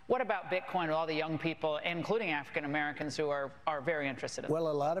What about Bitcoin with all the young people, including African Americans, who are very interested in it? Well,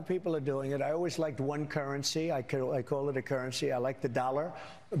 a lot of people are doing it. I always liked one currency. I call it a currency. I like the dollar.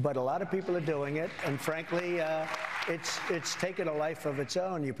 But a lot of people are doing it. And frankly, it's taken a life of its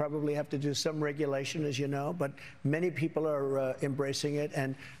own. You probably have to do some regulation, as you know. But many people are embracing it.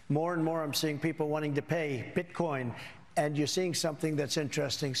 And more I'm seeing people wanting to pay Bitcoin. And you're seeing something that's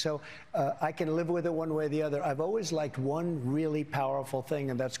interesting. So I can live with it one way or the other. I've always liked one really powerful thing,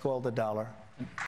 and that's called the dollar.